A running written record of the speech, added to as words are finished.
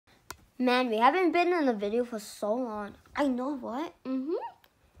Man, we haven't been in a video for so long. I know what.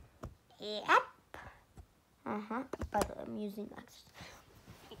 Yep. But I'm using Max.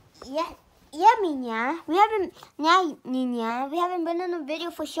 Yeah, Minya. We haven't been in a video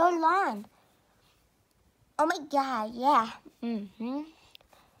for so long. Oh my God, yeah.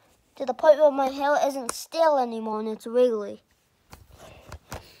 To the point where my hair isn't still anymore and it's wiggly.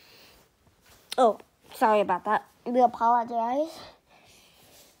 Oh, sorry about that. We apologize.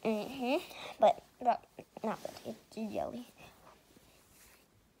 But not good. It's jelly.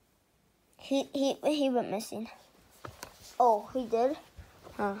 He went missing. Oh, he did?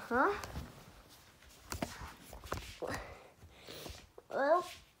 Well,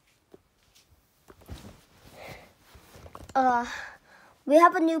 we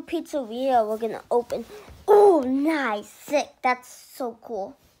have a new pizzeria we're gonna open. Oh, nice, sick. That's so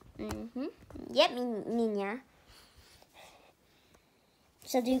cool. Yep, Minya.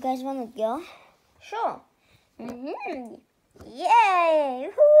 So do you guys want to go? Sure. Yay!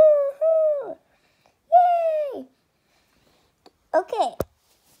 Woo-hoo! Yay! Okay.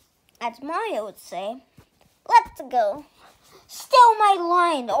 As Mario would say, let's go. Still my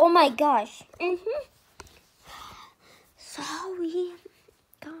line. Oh my gosh. Sorry.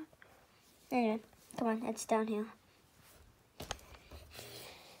 God. Anyway, come on. It's down here.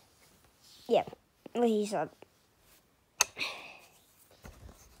 Yeah. What he said.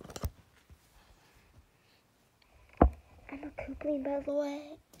 I'm a coupling, by the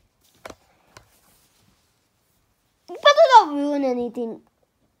way. You better not ruin anything.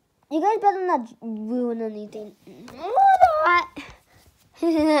 You guys better not ruin anything. What?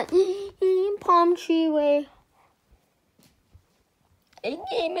 Palm tree way. It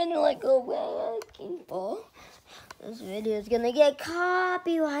came in like a wrecking ball. This video is gonna get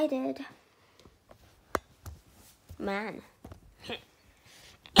copyrighted. Man.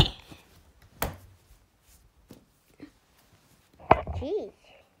 Jeez.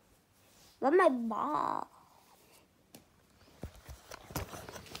 Where's my ball?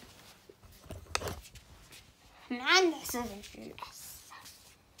 Man, this is a mess.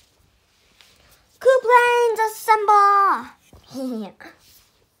 Couplings assemble!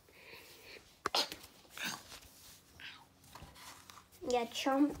 Yeah,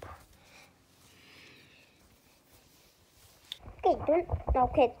 chump.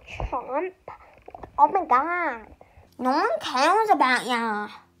 Okay, chump. Oh my God. No one cares about ya.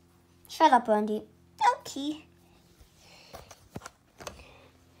 Shut up, Randy. Okay.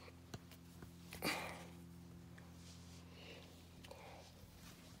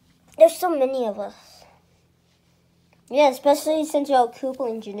 There's so many of us. Yeah, especially since you're a Koopa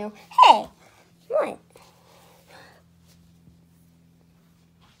engineer. Hey, what?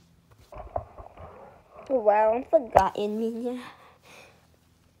 Wow, I'm forgotten, Minya.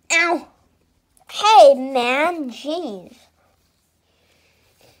 Ow! Hey, man, jeez.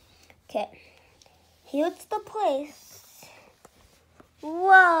 Okay, here's the place.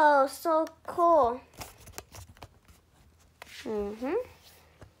 Whoa, so cool.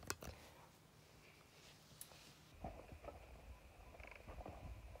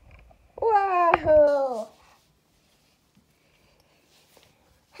 Whoa!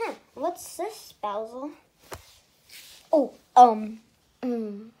 What's this, Bowser?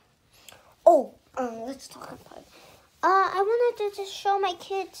 Let's talk about it. I wanted to just show my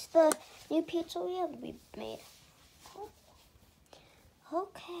kids the new pizzeria we made.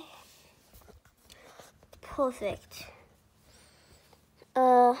 Okay. Perfect.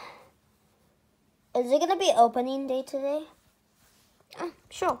 Is it gonna be opening day today?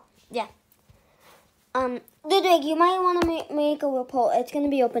 Sure. Yeah. Ludwig, you might want to make a report. It's gonna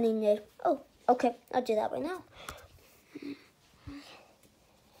be opening day. Oh, okay. I'll do that right now.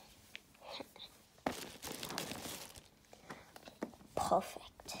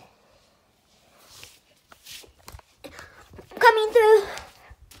 Perfect. Coming through.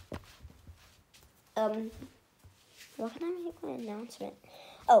 What can I make an announcement?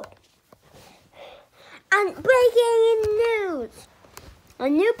 Oh. And breaking news! A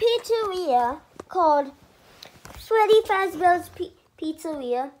new pizzeria called Freddy Fazbear's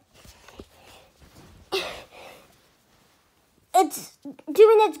Pizzeria. It's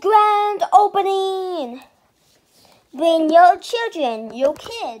doing its grand opening. Bring your children, your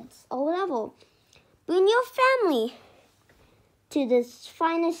kids, or whatever. Bring your family to this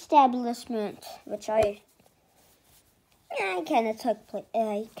fine establishment, which I kind of took place.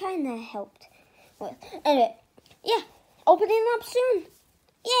 I kind of helped with. Anyway, yeah, opening up soon.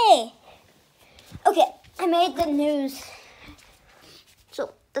 Yay! Okay, I made the news.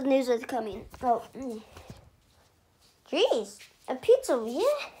 So the news is coming. Oh, jeez, a pizzeria?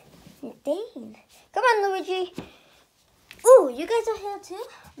 Dane. Come on, Luigi. Ooh, you guys are here too?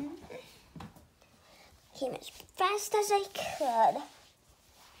 Came as fast as I could.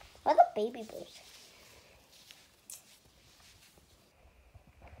 What are the baby birds?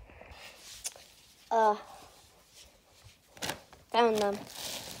 Found them.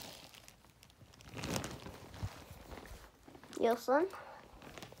 Your son?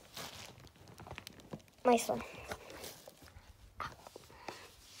 My son.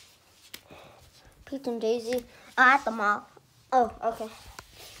 Pete and Daisy are at the mall. Oh, okay.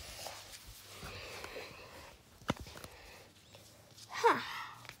 Huh.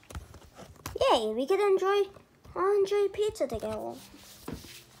 Yay, we could enjoy pizza together.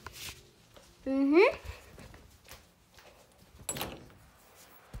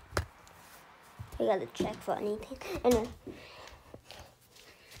 We gotta check for anything. Anyway.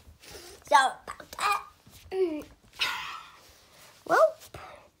 So, about that. Well,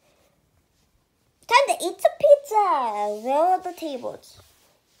 time to eat some pizza. Where are the tables?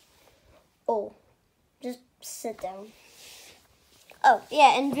 Oh, just sit down. Oh,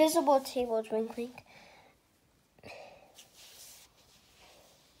 yeah, invisible tables, wink, wink.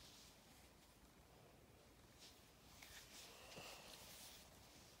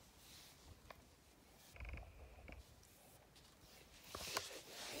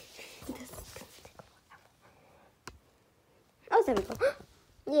 Oh, there we go.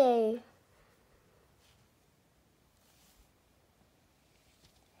 Yay.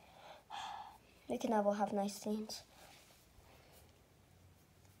 We can all have nice scenes.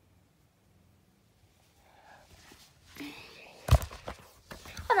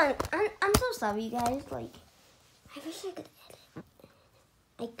 Hold on, I'm so sorry, you guys. Like, I wish I could edit.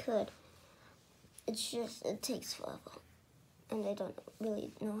 I could. It's just, it takes forever. And I don't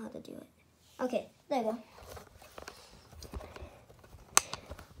really know how to do it. Okay, there you go.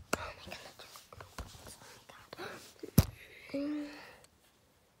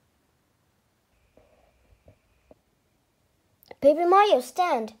 Baby Mario,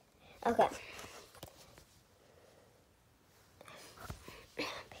 stand. Okay.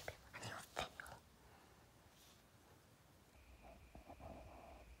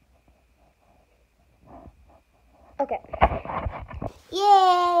 Okay.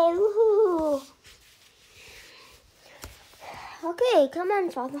 Yay! Woohoo! Okay, come on,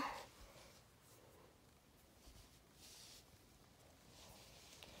 Father.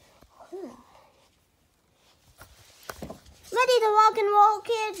 Ready to rock and roll,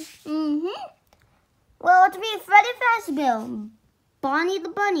 kids? Well, it's me, Freddy Fazbear, Bonnie the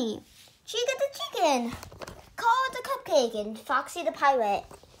Bunny, Chica the Chicken, Carl the Cupcake, and Foxy the Pirate.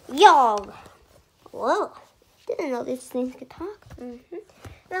 Yo! Whoa. Didn't know these things could talk.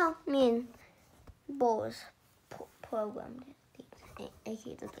 Well, me and Bo's programmed it. I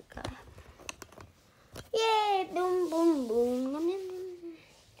hated the guy. Yay! Boom, boom, boom. Nom, nom, nom.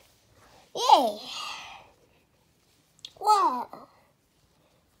 Yay! Whoa!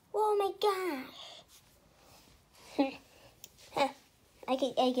 Oh my gosh!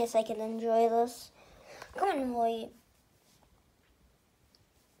 I guess I can enjoy this. Come on, Roy.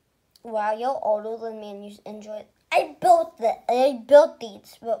 Wow, you're older than me and you enjoy it. I built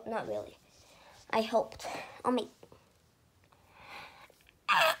these. Well, not really. I helped. I'll make.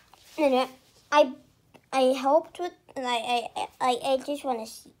 Anyway, I helped with, and I just want to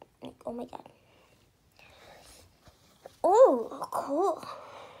see. Like, oh my god. Oh, cool.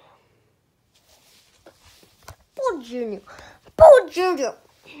 Bo Junior. Bo Junior.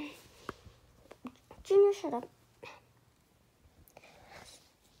 Junior, shut up.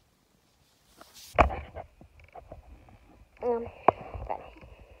 What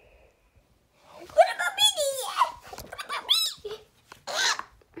about me? What about me?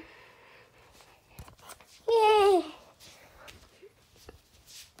 Yay.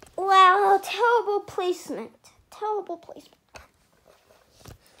 Wow, terrible placement. Terrible placement.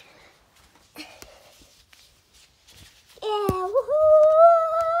 Yeah, woohoo!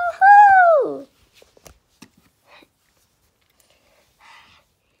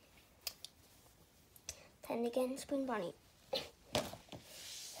 Time to get in Spoon Bunny.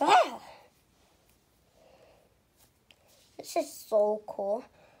 Wow! This is so cool.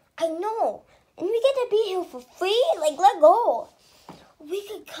 I know. And we get to be here for free? Like, let go. We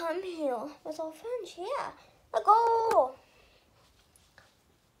could come here with our friends, yeah. Let go.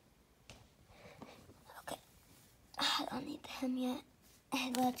 Okay. I don't need him yet.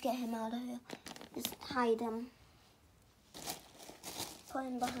 Let's get him out of here. Just hide him. Put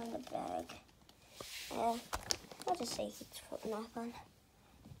him behind the bag. I'll just say he's floating off on.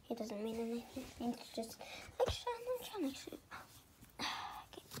 He doesn't mean anything. It's just extra electronics.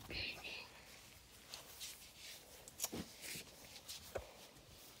 Okay.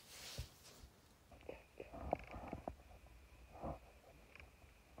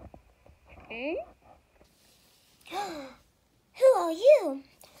 Phew.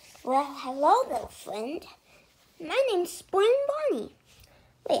 Well, hello, little friend. My name's Spring Bonnie.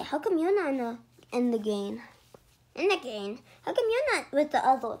 Wait, how come you're not in the game? In the game? How come you're not with the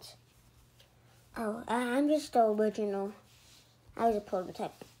others? Oh, I'm just the original. I was a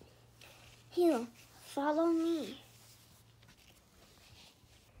prototype. Here, follow me.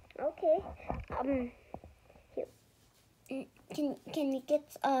 Okay. Here. Can we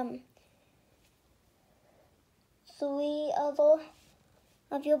get three other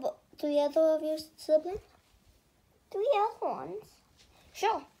of your siblings? 3 other ones?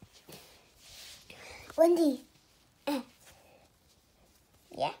 Sure. Wendy.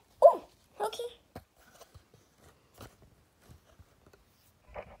 Yeah. Oh, okay.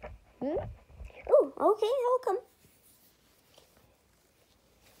 Oh, okay, I'll come.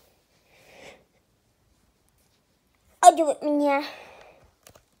 I'll do it, Minya.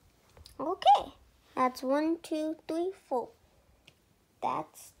 Okay. That's 1, 2, 3, 4.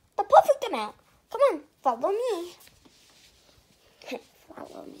 That's the perfect amount. Come on, follow me.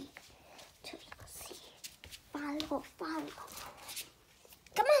 Follow me. So you'll see. Follow.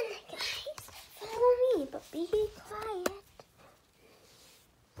 Come on, guys. Follow me, but be quiet.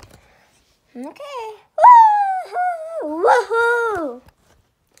 Okay. Woohoo! Woohoo!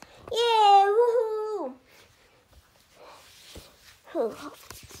 Yeah, woohoo! Who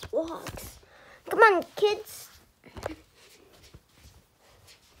walks? Come on, kids.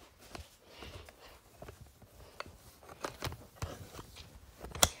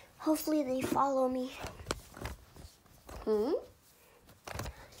 Hopefully they follow me.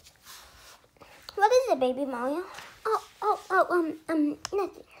 What is it, baby Mario?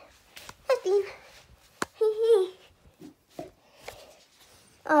 Nothing.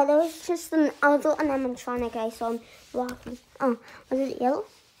 Oh, that was just an other animatronic I saw him walking. Oh, was it yellow?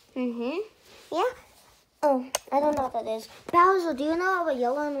 Yeah? Oh, I don't know what that is. Bowser, do you know of a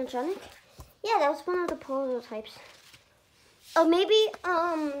yellow animatronic? Yeah, that was one of the prototypes. Oh, maybe,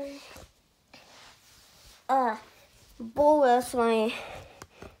 Boris, my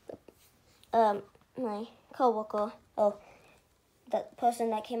coworker, the person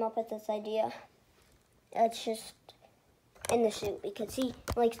that came up with this idea. It's just in the suit because he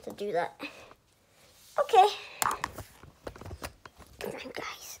likes to do that. Okay. Come on,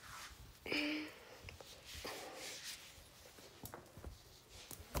 guys.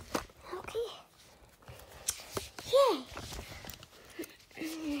 Okay. Yay.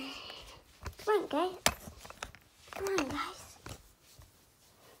 Come on, guys. Come on, guys.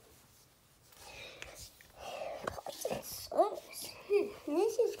 Poison sauce.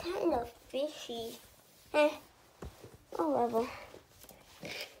 This is kind of fishy. Oh, whatever.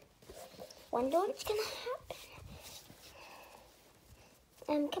 Wonder what's gonna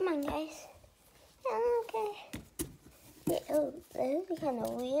happen. Come on, guys. Okay. Yeah, oh, this is kind of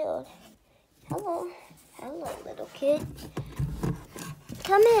weird. Hello, little kid.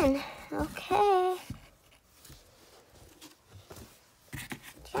 Come in. Okay.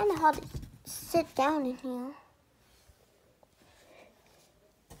 It's kind of hard to sit down in here.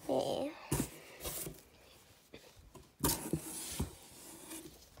 Yeah.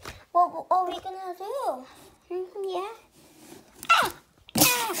 What are we gonna do? Yeah.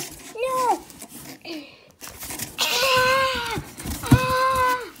 No.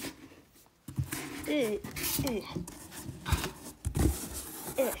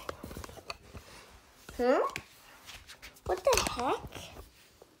 What the heck?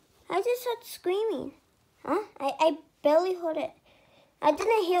 I just heard screaming. Huh? I barely heard it. I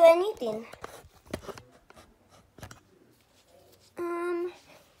didn't hear anything.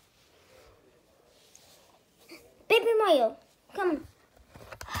 Baby Mario, come.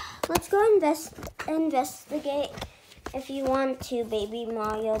 Let's go investigate if you want to, Baby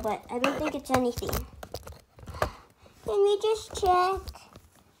Mario, but I don't think it's anything. Can we just check?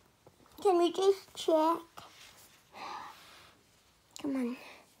 Come on.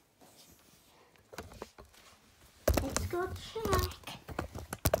 Let's go check.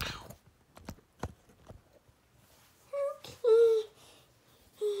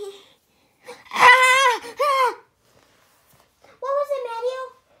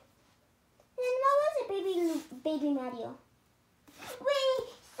 Baby Mario. We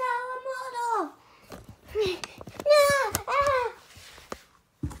saw a model. No!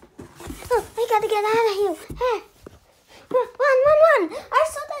 Oh, I gotta get out of here. Run. I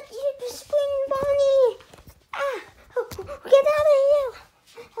saw that Spring Bonnie. Get out of here.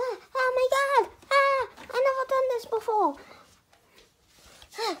 Oh my God. I never done this before.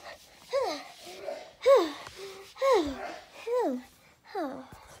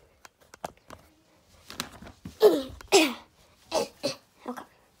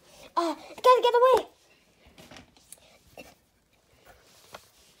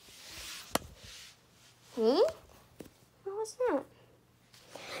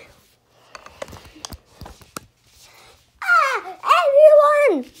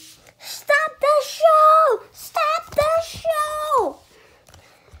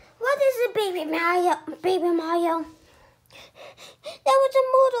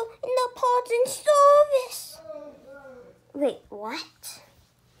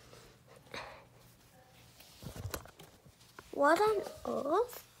 What on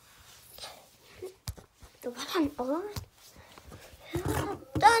earth? What on earth?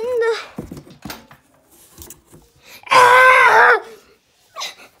 Thunder. Ah!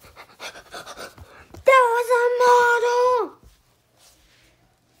 There was a model.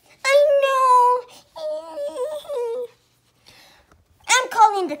 I know. I'm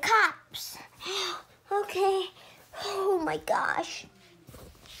calling the cops. Okay. Oh my gosh.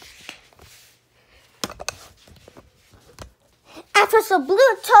 Officer Blue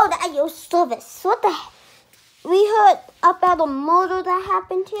told at your service. What the heck? We heard about a murder that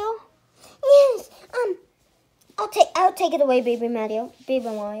happened here. Yes. I'll take it away, baby Mario.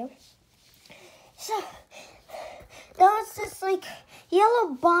 So there was this like yellow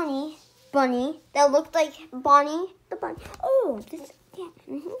bunny that looked like Bonnie the bunny. Oh, this yeah.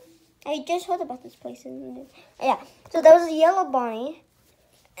 I just heard about this place. Yeah. So there was a yellow bunny.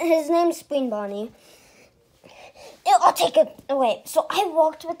 His name's Spring Bonnie. I'll take it away. So I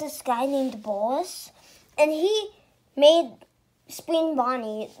worked with this guy named Boris, and he made Spring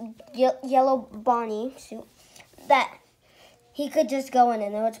Bonnie, yellow Bonnie suit that he could just go in,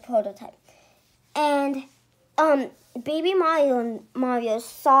 and it was a prototype. And baby Mario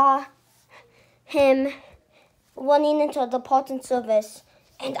saw him running into the parts and service,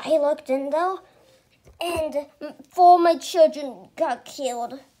 and I looked in there, and 4 of my children got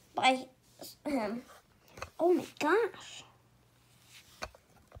killed by him. Oh my gosh.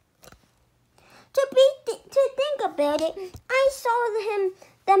 To think about it, I saw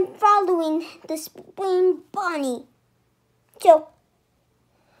them following the Spring Bonnie. So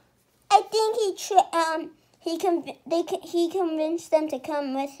I think he convinced them to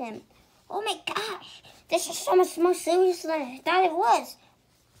come with him. Oh my gosh, this is so much more serious than I thought it was.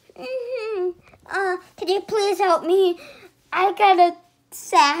 Could you please help me? I got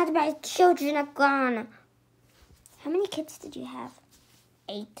sad my children are gone. How many kids did you have?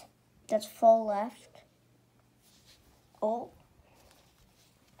 8. That's 4 left. Oh.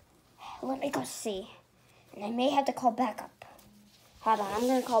 Let me go see. And I may have to call back up. Hold on, I'm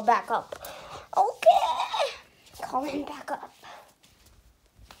going to call back up. Okay. Call him back up.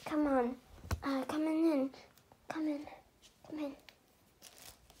 Come on. Come in. Come in.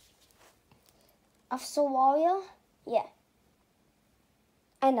 Officer Wario? Yeah.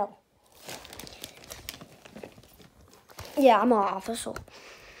 I know. Yeah, I'm an officer.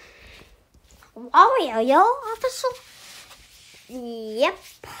 Wario, yo, officer? Yep.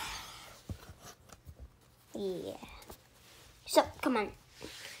 Yeah. So, come on.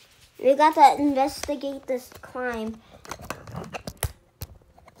 We got to investigate this crime.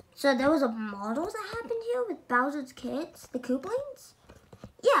 So, there was a model that happened here with Bowser's kids, the Kooplings?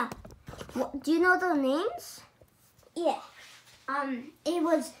 Yeah. Do you know their names? Yeah. It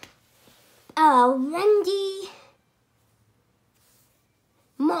was Wendy,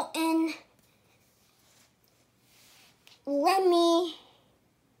 Molten, Lemmy,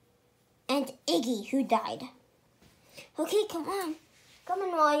 and Iggy, who died. Okay, come on. Come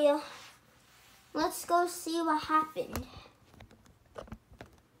on, Wario. Let's go see what happened.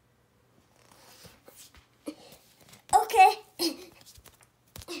 Okay.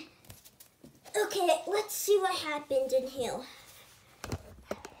 Okay, let's see what happened in here.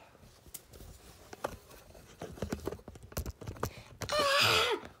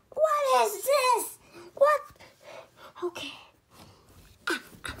 What is this? What? Okay.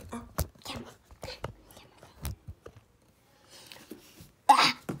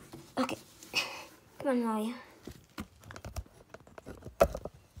 Okay. Come on, Mario.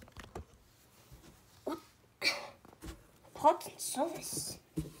 What? Parts and service.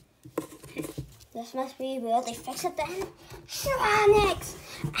 This must be where they fix it then. Shronics!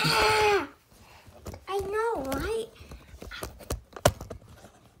 Ah! I know, right?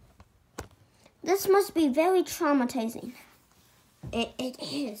 This must be very traumatizing. It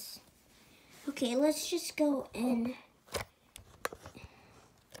is. Okay, let's just go in.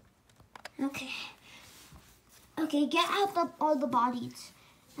 Okay. Okay, get out all the bodies.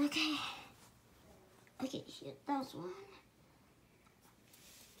 Okay. Okay, here, that was one.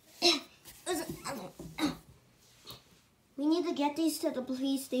 We need to get these to the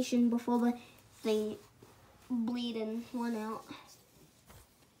police station before they bleed and run out.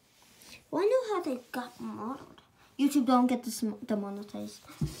 Wonder how they got modeled. YouTube, don't get this demonetized.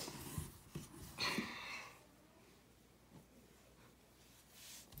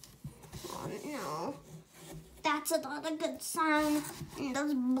 Oh no. That's not a good sign.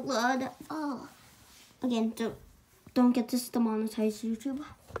 There's blood. Oh. Again, don't get this demonetized, YouTube.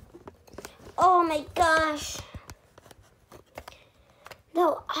 Oh my gosh. They're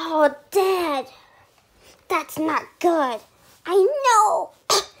all dead. That's not good. I know.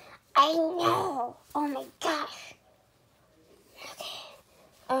 I know. Oh my gosh.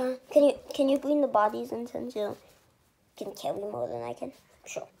 Okay. Can you bring the bodies in since you can carry more than I can?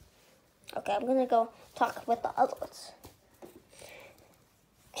 Sure. Okay, I'm gonna go talk with the other ones.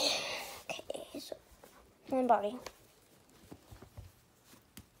 Okay, so one body.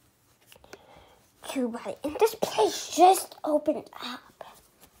 Two body. And this place just opened up.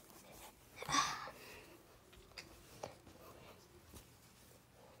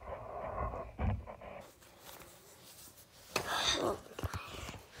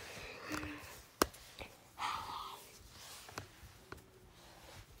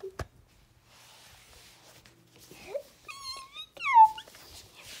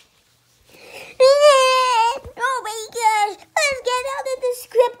 Oh my gosh, let's get out of this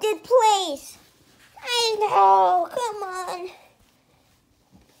scripted place. I know, come on.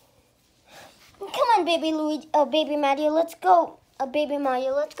 Come on, baby Luigi, baby Mario, let's go. Baby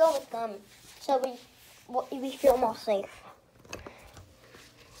Mario, let's go with them. So we feel more safe.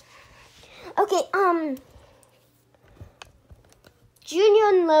 Okay, Junior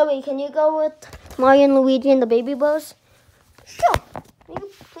and Louie, can you go with Mario and Luigi and the baby boys? Sure. You can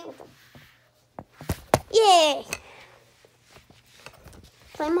play with them. Yay!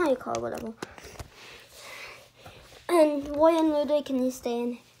 Play Mario Kart, whatever. And Roy and Ludo, can you stay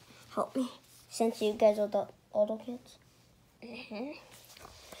and help me? Since you guys are the older kids.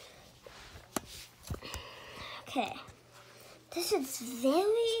 Okay. This is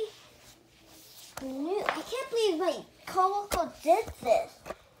very new. I can't believe my coworker did this.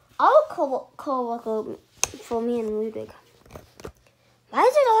 Our coworker for me and Ludwig. Why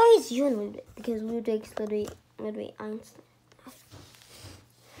is it always you and Ludwig? Because Ludwig's literally Einstein.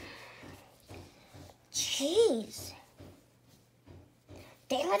 Jeez.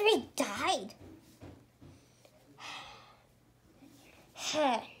 They literally died.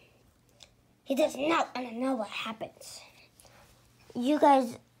 He does not want to know what happens. You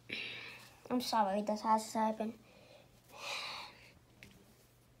guys, I'm sorry this has to happen.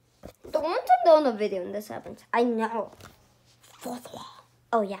 The one time they're on the video and this happens. I know. Fourth wall.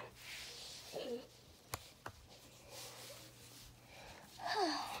 Oh yeah.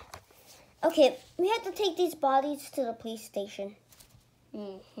 Okay, we have to take these bodies to the police station.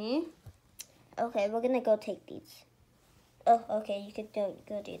 Okay, we're gonna go take these. Oh, okay, you could go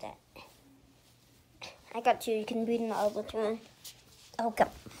do that. I got you. You can read in the other two. Okay.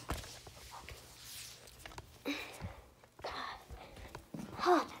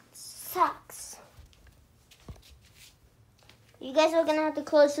 Oh, that sucks. You guys are gonna have to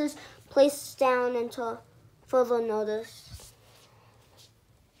close this place down until further notice.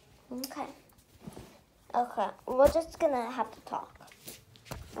 Okay. Okay, we're just gonna have to talk.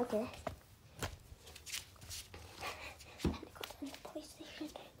 Okay. I'm gonna go to the police station.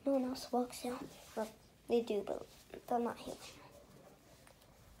 No one else works here. Well, they do, but they're not here.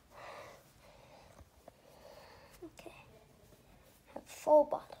 Okay. I have 4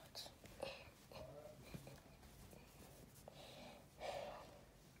 bottles.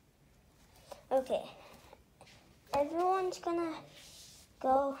 Okay. Everyone's gonna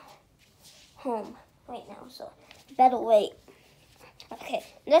go home right now, so better wait. Okay,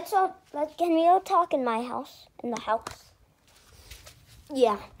 can we all talk in my house? In the house?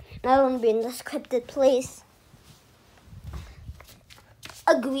 Yeah, I don't want to be in the scripted place.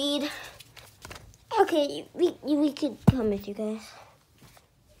 Agreed. Okay, we could come with you guys.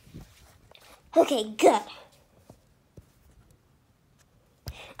 Okay, good.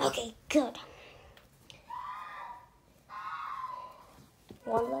 Okay, good.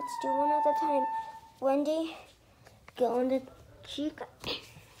 Well, let's do one at a time. Wendy, go on the Chica.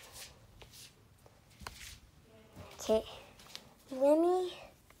 Okay, Lemmy.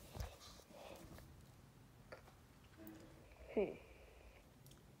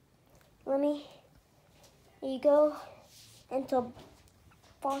 Lemmy, you go into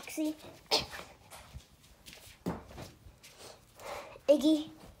Foxy. Iggy,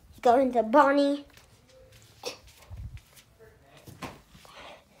 go into Bonnie.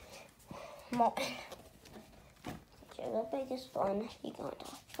 Martin. You're the biggest one. You go into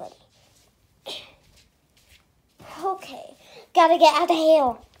Freddy. Okay, gotta get out of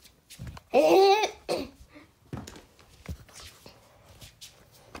here.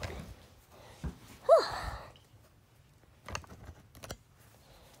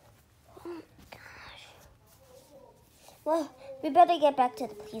 Well, we better get back to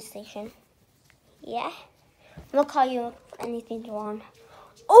the police station. Yeah? We'll call you if anything's wrong.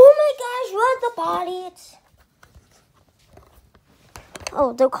 Oh my gosh, where's the bodies?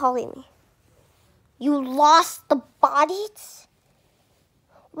 Oh, they're calling me. You lost the bodies?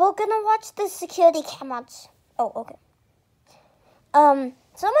 We're gonna watch the security cameras. Oh, okay.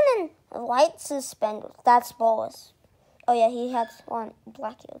 Someone in white suspenders. That's Boris. Oh yeah, he had on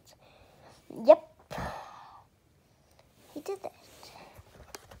black heels. Yep. He did that.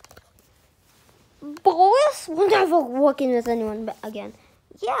 Boris will never working with anyone again.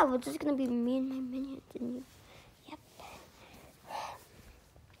 Yeah, we're just gonna be me and my minions and you. Yep.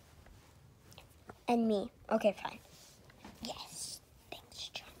 And me. Okay, fine. Yes. Thanks,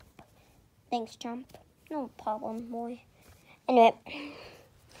 Trump. Thanks, Trump. No problem, boy. Anyway.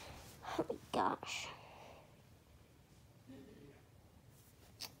 Oh my gosh.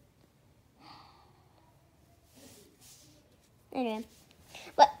 Anyway.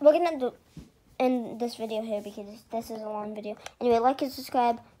 But we're gonna end this video here because this is a long video. Anyway, like and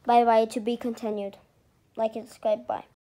subscribe. Bye bye. To be continued. Like and subscribe. Bye.